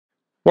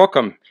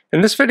Welcome.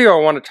 In this video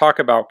I want to talk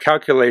about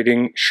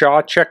calculating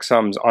SHA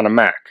checksums on a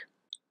Mac.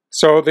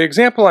 So the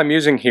example I'm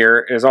using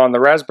here is on the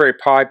Raspberry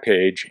Pi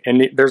page,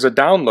 and there's a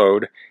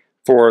download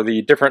for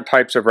the different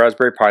types of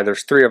Raspberry Pi.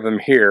 There's 3 of them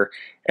here,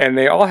 and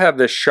they all have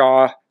this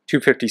SHA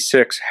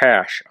 256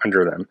 hash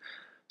under them.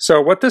 So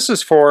what this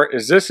is for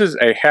is this is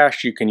a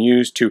hash you can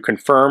use to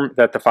confirm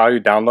that the file you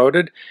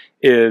downloaded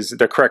is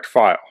the correct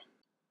file.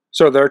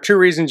 So there are 2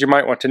 reasons you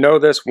might want to know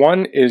this.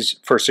 One is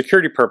for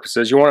security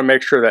purposes. You want to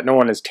make sure that no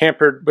one has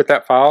tampered with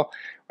that file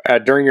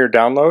during your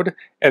download.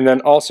 And then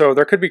also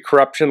there could be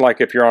corruption,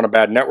 like if you're on a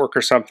bad network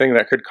or something,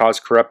 that could cause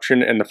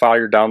corruption in the file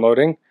you're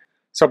downloading.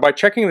 So by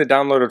checking the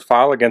downloaded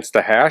file against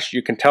the hash,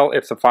 you can tell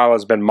if the file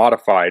has been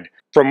modified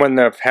from when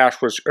the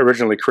hash was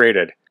originally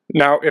created.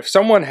 Now, if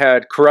someone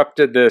had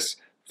corrupted this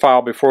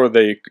file before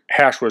the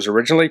hash was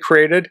originally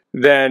created,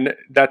 then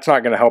that's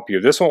not going to help you.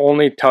 This will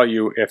only tell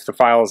you if the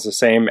file is the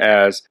same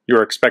as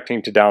you're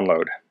expecting to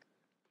download.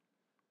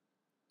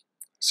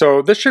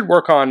 So this should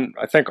work on,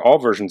 I think, all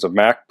versions of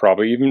Mac,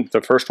 probably even the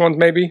first ones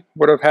maybe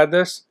would have had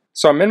this.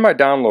 So I'm in my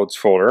downloads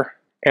folder,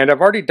 and I've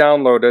already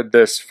downloaded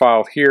this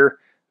file here,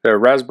 the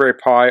Raspberry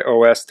Pi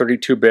OS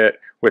 32-bit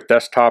with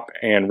desktop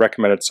and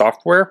recommended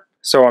software.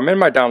 So I'm in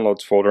my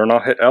downloads folder, and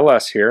I'll hit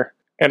LS here.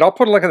 And I'll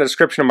put a link in the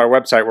description of my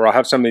website where I'll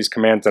have some of these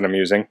commands that I'm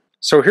using.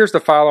 So here's the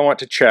file I want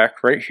to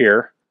check right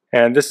here.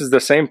 And this is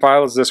the same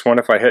file as this one.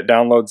 If I hit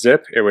download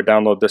zip, it would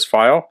download this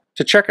file.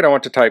 To check it, I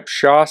want to type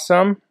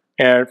SHAsum.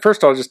 And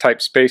first I'll just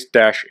type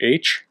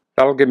space-h.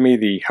 That'll give me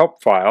the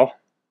help file.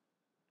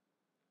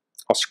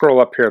 I'll scroll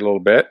up here a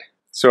little bit.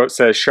 So it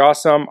says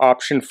SHAsum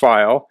option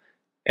file.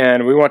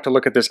 And we want to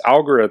look at this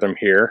algorithm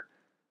here.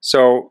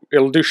 So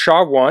it'll do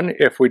SHA1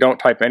 if we don't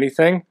type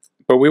anything.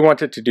 But we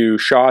want it to do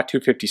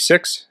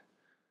SHA-256.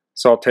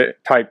 So I'll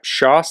type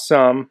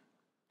SHAsum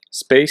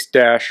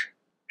space-a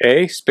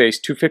space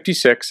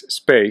 256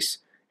 space,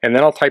 and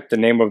then I'll type the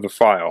name of the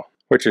file,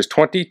 which is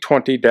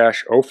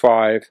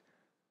 2020-05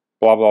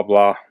 blah blah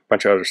blah,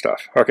 bunch of other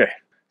stuff. Okay,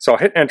 so I'll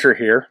hit enter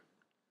here,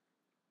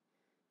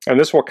 and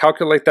this will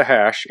calculate the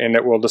hash, and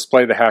it will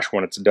display the hash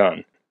when it's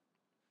done.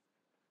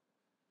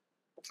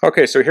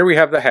 Okay, so here we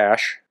have the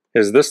hash,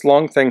 is this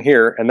long thing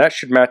here, and that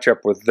should match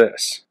up with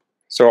this.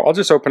 So I'll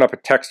just open up a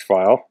text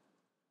file.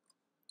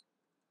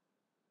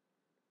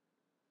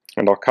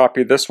 And I'll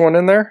copy this one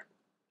in there,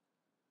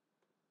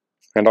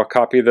 and I'll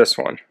copy this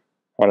one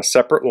on a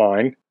separate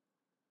line.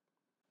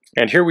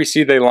 And here we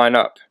see they line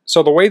up.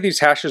 So the way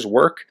these hashes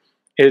work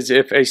is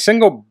if a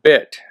single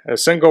bit, a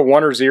single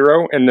 1 or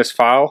 0 in this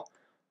file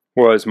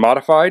was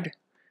modified,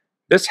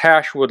 this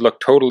hash would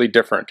look totally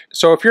different.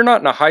 So if you're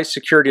not in a high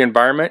security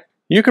environment,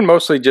 you can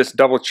mostly just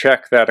double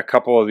check that a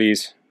couple of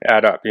these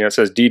add up. You know, it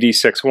says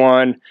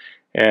DD61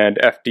 and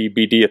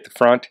FDBD at the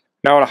front.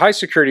 Now in a high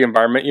security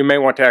environment, you may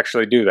want to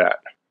actually do that.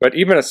 But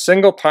even a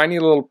single tiny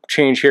little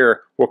change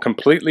here will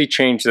completely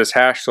change this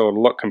hash, so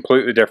it'll look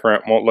completely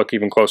different, won't look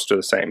even close to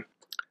the same.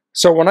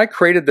 So when I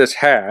created this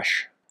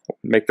hash,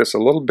 make this a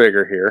little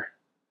bigger here,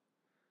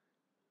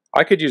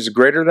 I could use a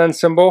greater than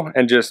symbol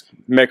and just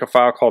make a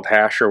file called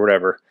hash or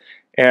whatever.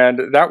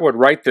 And that would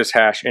write this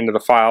hash into the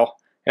file,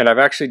 and I've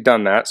actually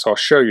done that, so I'll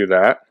show you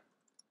that.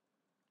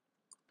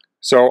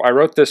 So I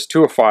wrote this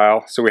to a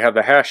file, so we have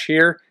the hash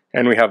here,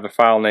 and we have the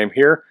file name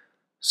here.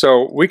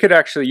 So we could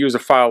actually use a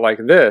file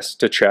like this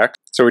to check.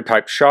 So we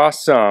type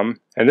SHAsum,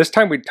 and this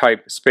time we'd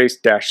type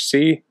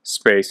space-c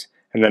space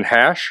and then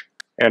hash,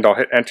 and I'll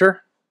hit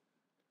enter.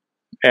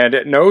 And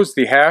it knows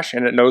the hash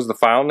and it knows the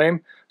file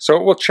name, so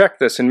it will check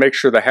this and make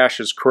sure the hash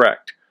is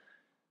correct.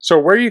 So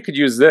where you could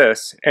use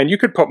this, and you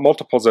could put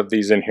multiples of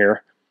these in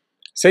here.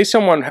 Say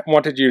someone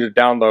wanted you to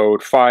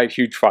download 5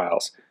 huge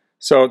files.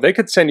 So they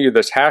could send you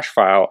this hash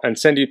file and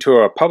send you to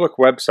a public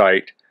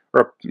website,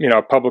 or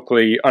a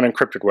publicly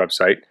unencrypted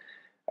website.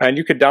 And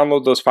you could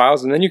download those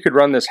files, and then you could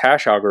run this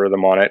hash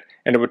algorithm on it,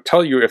 and it would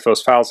tell you if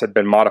those files had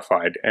been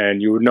modified,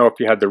 and you would know if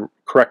you had the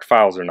correct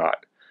files or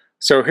not.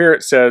 So here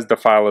it says the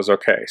file is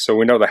okay, so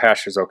we know the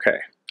hash is okay.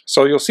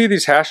 So you'll see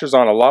these hashes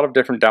on a lot of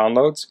different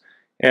downloads,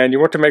 and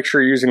you want to make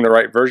sure you're using the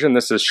right version.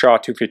 This is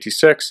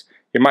SHA-256.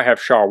 You might have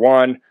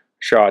SHA-1,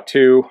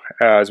 SHA-2.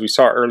 As we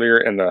saw earlier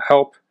in the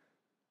help,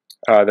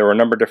 there were a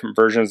number of different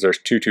versions. There's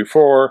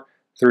 224,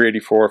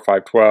 384,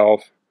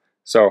 512.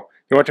 So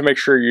you want to make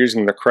sure you're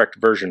using the correct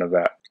version of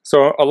that.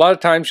 So a lot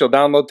of times you'll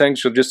download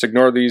things, you'll just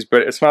ignore these,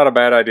 but it's not a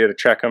bad idea to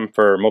check them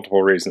for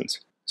multiple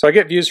reasons. So I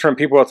get views from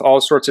people with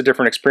all sorts of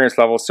different experience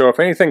levels, so if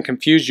anything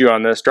confused you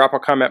on this, drop a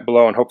comment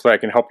below and hopefully I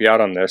can help you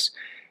out on this.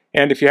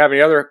 And if you have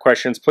any other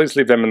questions, please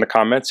leave them in the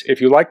comments.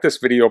 If you like this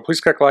video, please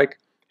click like.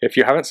 If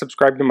you haven't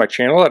subscribed to my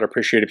channel, I'd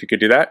appreciate if you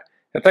could do that.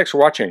 And thanks for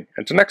watching.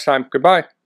 Until next time, goodbye.